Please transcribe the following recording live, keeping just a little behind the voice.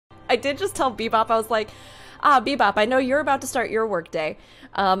I did just tell Bebop, I was like, Bebop, I know you're about to start your workday.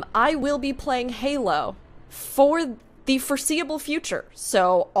 I will be playing Halo for the foreseeable future.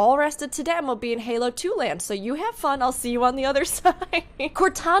 So all rest of today will be in Halo 2 land. So you have fun. I'll see you on the other side.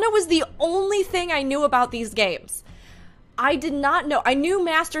 Cortana was the only thing I knew about these games. I did not know. I knew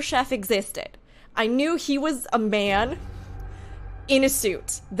Master Chef existed. I knew he was a man in a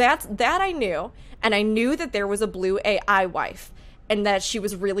suit. That I knew. And I knew that there was a blue AI wife. And that she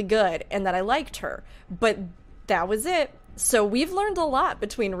was really good. And that I liked her. But that was it. So we've learned a lot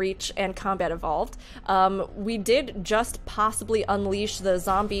between Reach and Combat Evolved. We did just possibly unleash the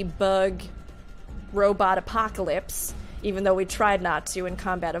zombie bug robot apocalypse, even though we tried not to in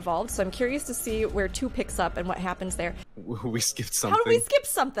Combat Evolved. So I'm curious to see where 2 picks up and what happens there. We skipped something. How did we skip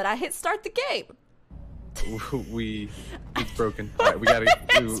something? I hit start the game. It's broken. All right, we gotta.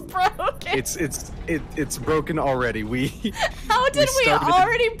 It's broken. It's broken already. How did we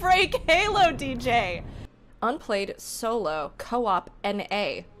already break Halo, DJ? Unplayed solo co-op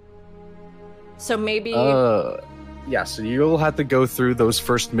NA. So maybe yeah, so you'll have to go through those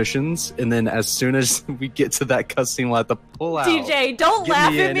first missions, and then as soon as we get to that cutscene, we'll have to pull out. DJ, don't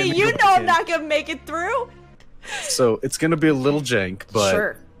laugh at me. You know I'm not gonna make it through. So it's gonna be a little jank, but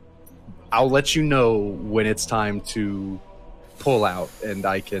sure. I'll let you know when it's time to pull out, and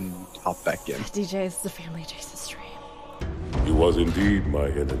I can hop back in. DJ, this is the Family Jesus stream. He was indeed my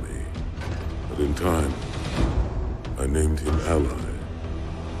enemy, but in time, I named him ally,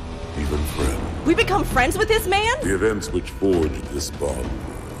 even friend. We become friends with this man? The events which forged this bond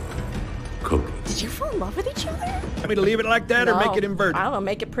were countless. Did you fall in love with each other? Want me to leave it like that or make it inverted? I don't know,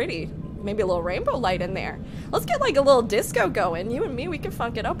 make it pretty. Maybe a little rainbow light in there. Let's get like a little disco going. You and me, we can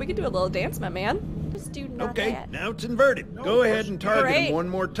funk it up. We can do a little dance, my man. Just do not Okay, that. now it's inverted. Go ahead and target him one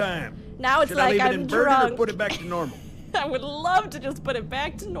more time. Now it's Should like I leave it I'm inverted drunk. or put it back to normal? I would love to just put it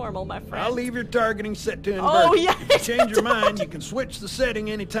back to normal, my friend. I'll leave your targeting set to inverted. Oh, yeah. If you change your mind, you can switch the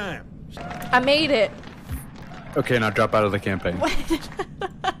setting anytime. I made it. Okay, now drop out of the campaign.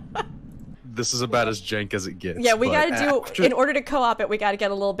 This is about as jank as it gets. Yeah, we gotta do, in order to co-op it, we gotta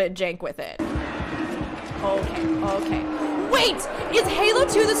get a little bit jank with it. Okay. Wait! Is Halo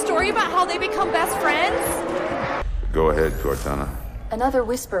 2 the story about how they become best friends? Go ahead, Cortana. Another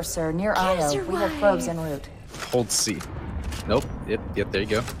whisper, sir, near Io. We have probes en route. Hold C. Nope. Yep, there you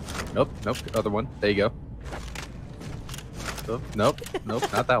go. Nope, other one. There you go. Oh, nope,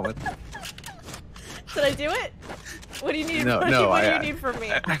 not that one. Did I do it? What do you need? No, what do you need from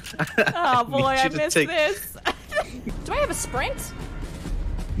me? Oh boy, I missed this. Do I have a sprint?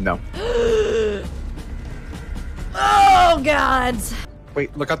 No. Oh God!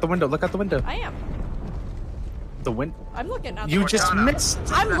 Wait, look out the window. Look out the window. I am. The window. I'm looking out. You just missed.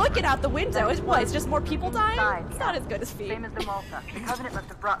 I'm looking out the window. It's just more people dying. It's not as good as Feet. Same as the Malta. The Covenant must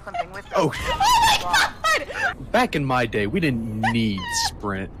have brought something with them. Oh. Oh my God! Back in my day, we didn't need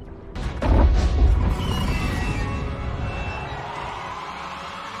sprint.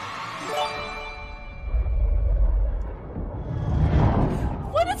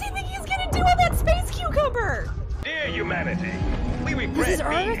 What does he think he's gonna do with that space cucumber? Dear humanity, we regret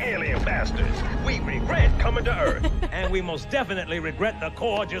being alien bastards. We regret coming to Earth. And we most definitely regret the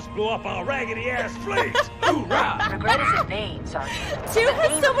Corps just blew up our raggedy-ass fleet. Hoorah! Regret is in vain, Sergeant. 2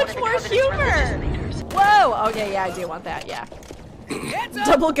 has so much more humor. Whoa! Okay, yeah, I do want that, yeah.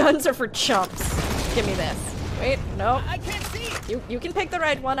 Double guns are for chumps. Give me this. Wait, no. I can't see. You can pick the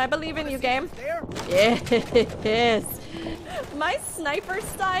right one. I believe in you, game. Yes. My sniper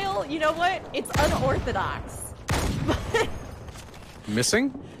style, you know what? It's unorthodox.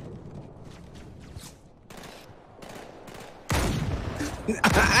 Missing?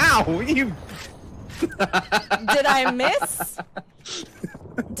 Ow! You. Did I miss?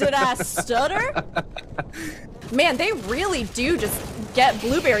 Did I stutter? Man, they really do just get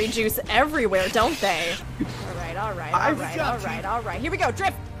blueberry juice everywhere, don't they? All right. Here we go,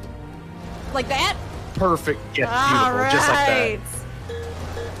 drift. Like that? Perfect. Yes, All beautiful. right. Just like that.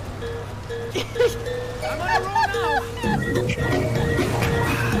 I'm on a roll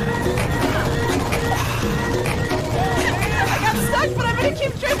I got stuck, but I'm gonna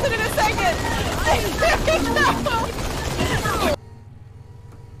keep drifting in a second.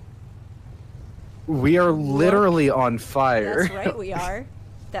 We are literally on fire. That's right, we are.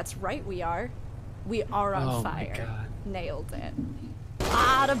 That's right, we are. We are on Oh fire. my God. Nailed it.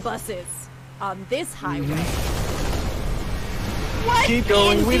 Lot of buses on this highway. What Keep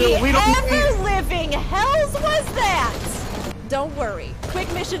going. in We the don't ever-living hells was that? Don't worry.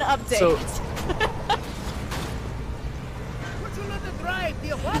 Quick mission update. So,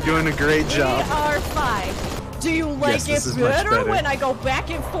 you're doing a great job. We are fine. Do you like this is it much better better. when I go back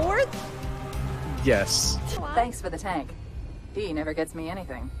and forth? Yes. Thanks for the tank. He never gets me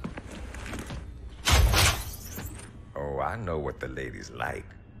anything. Oh, I know what the ladies like.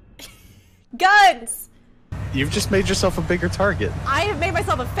 Guns! You've just made yourself a bigger target. I have made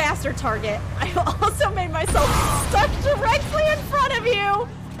myself a faster target. I have also made myself stuck directly in front of you.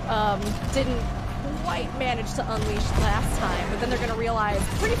 Didn't quite manage to unleash last time, but then they're gonna realize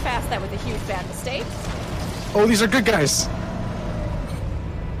pretty fast that was a huge bad mistake. Oh, these are good guys.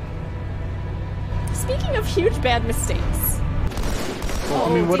 Speaking of huge bad mistakes. Well,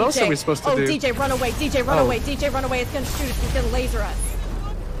 I mean, what else are we supposed to do? Oh, DJ, run away. DJ, run Oh. away. DJ, run away. It's gonna shoot us. It's gonna laser us.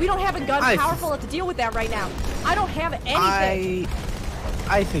 We don't have a gun I- powerful enough to deal with that right now. I don't have anything.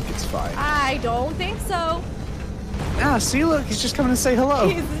 I think it's fine. I don't think so. Ah, see, look, he's just coming to say hello.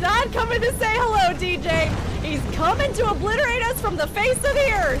 He's not coming to say hello, DJ. He's coming to obliterate us from the face of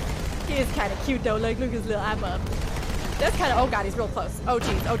the earth. He is kind of cute, though. Like, look at his little eye up. That's kind of, oh god, he's real close. Oh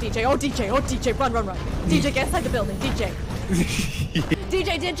jeez, oh DJ, oh DJ, oh DJ, run, run, run. DJ, get inside the building, DJ.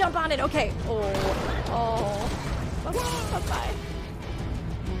 DJ did jump on it, okay. Oh. Bye-bye.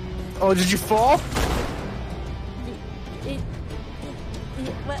 Oh, did you fall?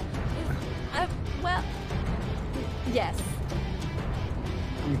 Well, yes.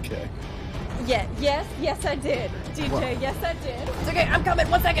 Okay. Yeah, yes I did. DJ, yes I did. It's okay, I'm coming,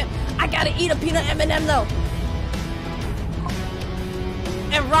 1 second. I gotta eat a peanut M&M though.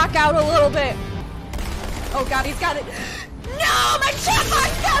 And rock out a little bit. Oh god, he's got it. No, my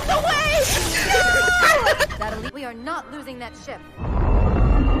chipmunk got the way! No! We are not losing that ship.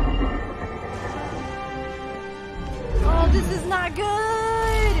 Oh, this is not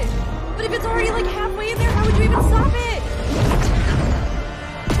good. But if it's already like halfway in there, how would you even stop it?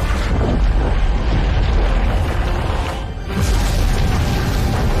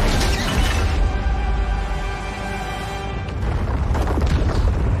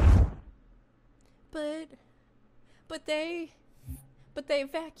 But they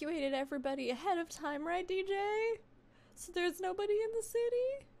evacuated everybody ahead of time, right, DJ? So there's nobody in the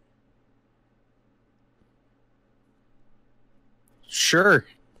city? Sure.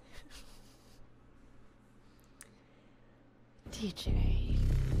 DJ.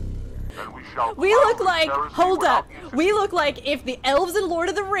 We look like, hold up, we look like if the elves in Lord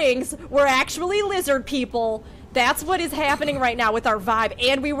of the Rings were actually lizard people. That's what is happening right now with our vibe,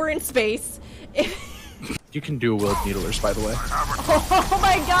 and we were in space. You can do a Willed Needlers, by the way. Oh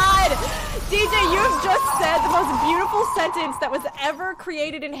my god! DJ, you've just said the most beautiful sentence that was ever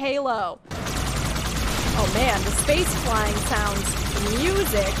created in Halo. Oh man, the space flying sounds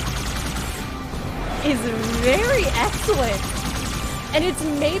music is very excellent. And it's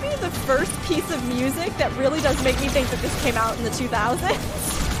maybe the first piece of music that really does make me think that this came out in the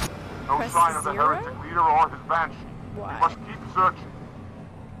 2000s. No Press sign of the 0? heretic leader or his banshee. Why? We must keep searching.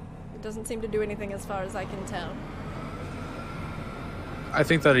 It doesn't seem to do anything as far as I can tell. I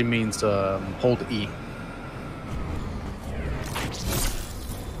think that he means hold E.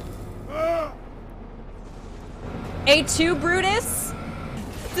 A2 Brutus?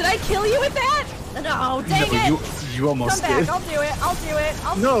 Did I kill you with that? No, dang No, it! you almost Come back, did. I'll do it, I'll do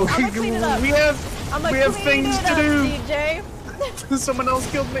it. No, I'm gonna clean it up. we have things to do. DJ. Someone else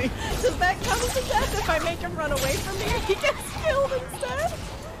killed me. Does that come to death if I make him run away from me and he gets killed instead?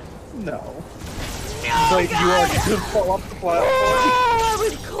 No. No, Like God. you are gonna fall off the platform. Oh, I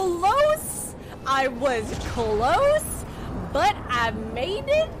was close. I was close, but I made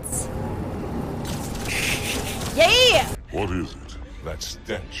it. Yeah. What is it? That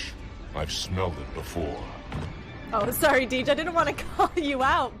stench. I've smelled it before. Oh, sorry, Deej. I didn't want to call you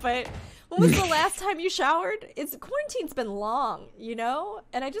out, but when was the last time you showered? Quarantine's been long, you know?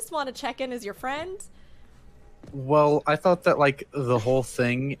 And I just want to check in as your friend. Well, I thought that like the whole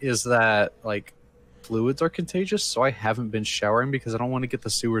thing is that like fluids are contagious, so I haven't been showering because I don't want to get the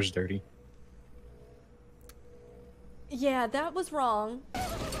sewers dirty. Yeah, that was wrong.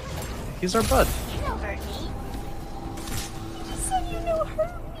 He's our bud. You don't hurt me. You just said you don't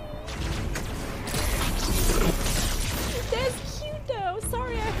hurt me. That's cute though.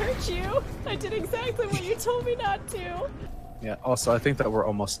 Sorry I hurt you. I did exactly what you told me not to. Yeah, also, I think that we're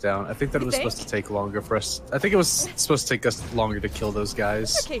almost down. I think that it was supposed to take longer for us. I think it was supposed to take us longer to kill those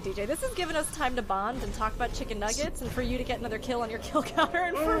guys. Okay, DJ, this has given us time to bond and talk about chicken nuggets and for you to get another kill on your kill counter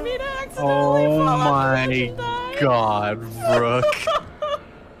and for me to accidentally Oh fall off the my ledge and die. god, Brooke.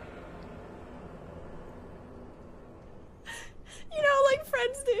 You know, like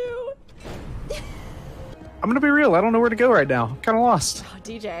friends do. I'm gonna be real, I don't know where to go right now. I'm kinda lost. Oh,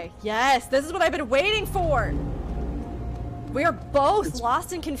 DJ, yes, this is what I've been waiting for. We are both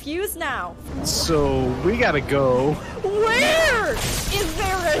lost and confused now. So we gotta go. Where? Is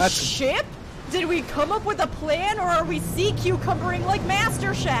there a ship? Did we come up with a plan, or are we sea cucumbering like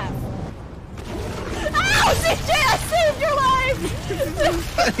Master Chef? Ow, CJ, I saved your life!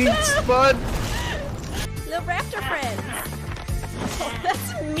 Thanks, bud. Little raptor friends. Oh,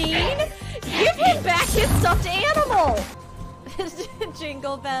 that's mean. Give him back his stuffed animal.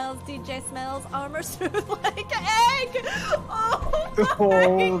 Jingle bells, DJ smells, armor smooth like egg.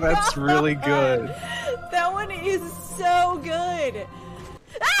 Oh, that's really good. That one is so good.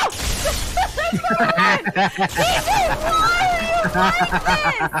 Ow! DJ, why are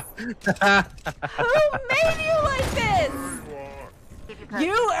you like this? Who made you like this?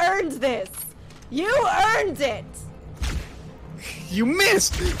 You earned this. You earned it. You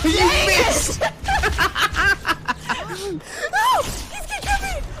missed. You missed. Oh, he's gonna get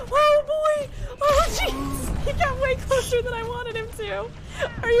me! Oh boy! Oh jeez! He got way closer than I wanted him to.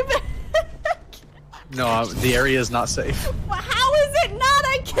 Are you back? No, the area is not safe. How is it not?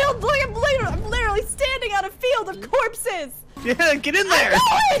 I killed. Look, I'm literally standing on a field of corpses. Yeah, get in there.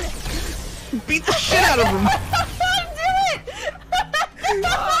 Beat the shit out of him. Do it.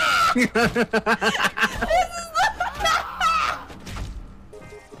 This is the.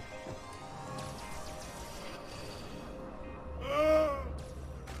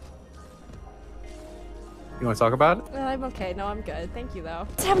 You want to talk about it? I'm okay. No, I'm good. Thank you, though.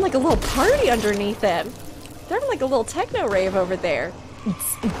 It's having like a little party underneath them. They're having like a little techno rave over there.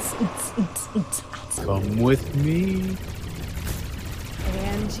 Come with me.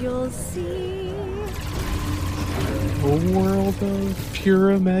 And you'll see. A world of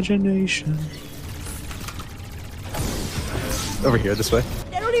pure imagination. Over here, this way.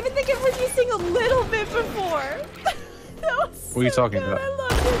 I don't even think I've heard you sing a little bit before. That was so What are you talking good. about? I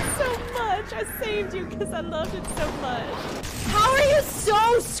loved it so much. I saved you because I loved it so much. How are you so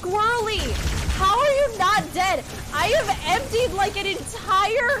squirrely? How are you not dead? I have emptied like an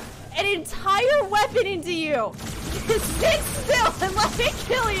entire weapon into you. Sit still and let me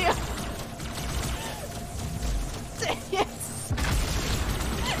kill you. Yes.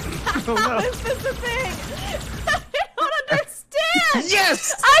 Oh, How no. is this a thing? I don't understand.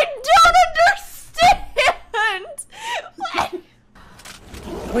 Yes! I don't understand. What?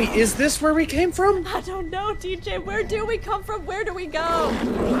 Wait, is this where we came from? I don't know, DJ. Where do we come from? Where do we go?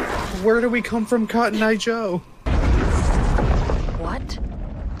 Where do we come from, Cotton Eye Joe? What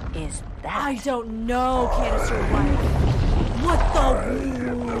is that? I don't know, Canister Wife. What the what?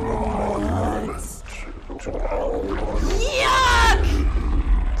 Yuck!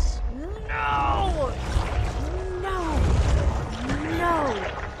 No! No! No!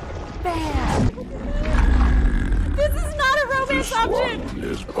 Bad! This is not a romance option!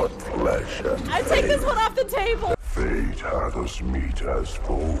 Is but flesh and I take this one off the table! fate hath us meet as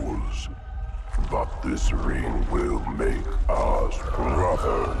foes, but this ring will make us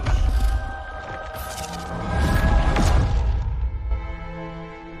brothers.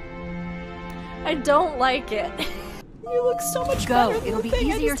 I don't like it. You look so much better than It'll the be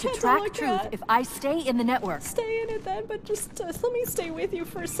thing I easier just to had track look truth at. if I stay in the network. Stay in it then, but just let me stay with you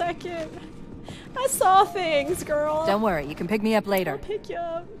for a second. I saw things, girl. Don't worry, you can pick me up I'll later. pick you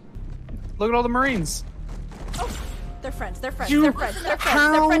up. Look at all the Marines. Oh, they're friends. They're friends. You- They're friends. They're friends.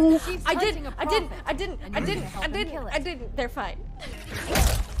 How? They're friends. She's I hunting didn't. a I didn't. prophet, I didn't. and I you didn't. need to help I him didn't. kill it. I didn't. They're fine.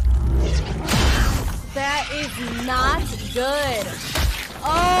 That is not good.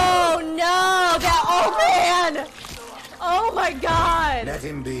 Oh no! That. Oh man! Oh my God! Let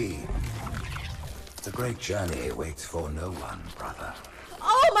him be. The great journey waits for no one, brother.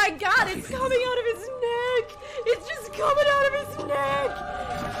 Oh my God! It's coming out of his neck. It's just coming out of his neck.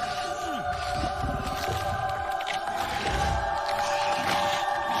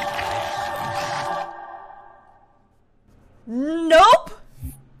 Nope.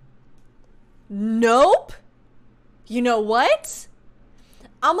 Nope. You know what?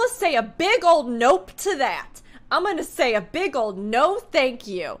 I'm gonna say a big old nope to that. I'm gonna say a big old no thank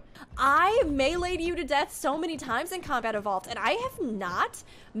you. I meleeed you to death so many times in Combat Evolved, and I have not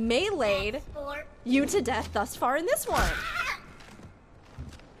meleeed you to death thus far in this one.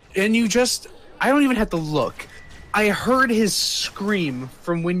 And you just... I don't even have to look. I heard his scream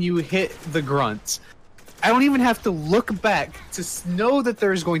from when you hit the grunt. I don't even have to look back to know that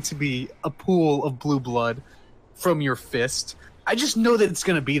there's going to be a pool of blue blood from your fist. I just know that it's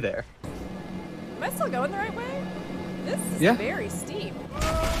going to be there. Am I still going the right way? This is Yeah. very steep.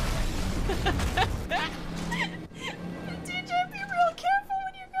 DJ, be real careful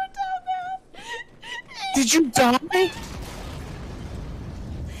when you go down that. Did you die?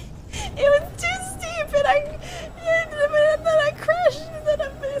 It was too steep, and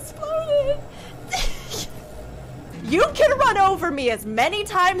for me as many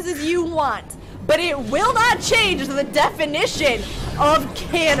times as you want, but it will not change the definition of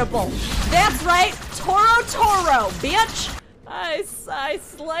cannibal. That's right, Toro, bitch. I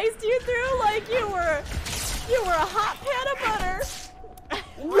sliced you through like you were a hot pan of butter.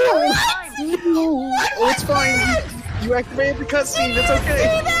 No! No! Oh, it's fine. You activated the cutscene. It's okay.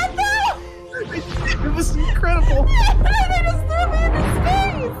 See that though? It was incredible. They just threw me into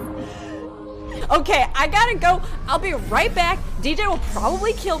space. Okay, I gotta go. I'll be right back. DJ will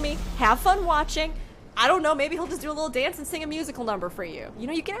probably kill me. Have fun watching. I don't know, maybe he'll just do a little dance and sing a musical number for you. You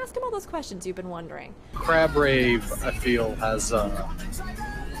know, you can ask him all those questions you've been wondering. Crab Rave, I feel, has,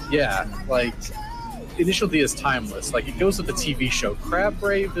 yeah, like, Initial D is timeless. Like, it goes with the TV show. Crab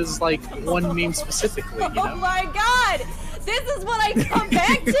Rave is, like, one meme specifically, you know? Oh my god! This is what I come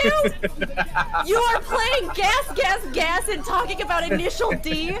back to? You are playing gas, and talking about Initial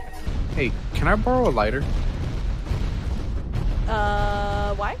D? Hey, can I borrow a lighter?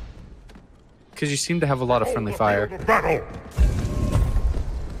 Why? Because you seem to have a lot of friendly fire.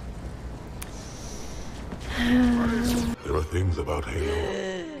 There are things about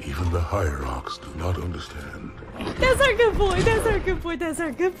Halo even the Hierarchs do not understand. That's our good boy, that's our good boy, that's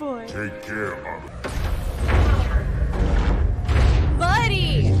our good boy. Take care, Mother.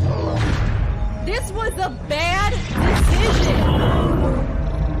 Buddy! This was a bad decision.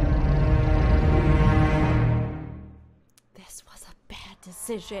 This was a bad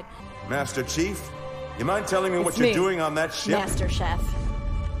decision. Master Chief, you mind telling me It's what you're me, doing on that ship? Master Chef.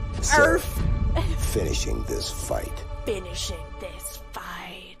 So, Earth. finishing this fight. Finishing this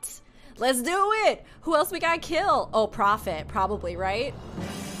fight. Let's do it! Who else we gotta kill? Oh, Prophet, probably, right?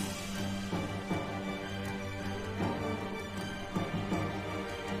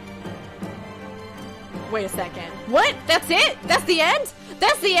 Wait a second. What? That's it? That's the end?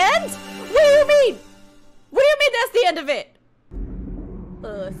 That's the end? What do you mean? What do you mean that's the end of it?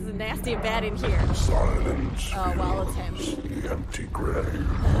 Ugh, this is nasty and bad in here. Silence Oh, well, it's him. fills the empty grave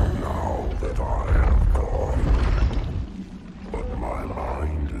now that I have gone. But my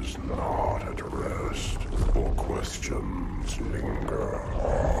mind is not at rest, for questions linger.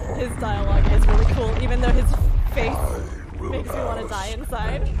 His dialogue is really cool, even though his face will makes me want to die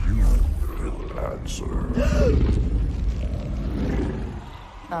inside. You will answer.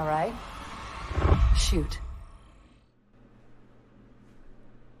 All right. Shoot.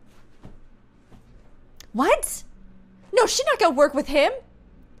 What? No, she not gonna work with him.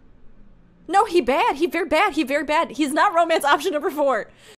 No, he bad. He very bad. He very bad. He's not romance option number 4.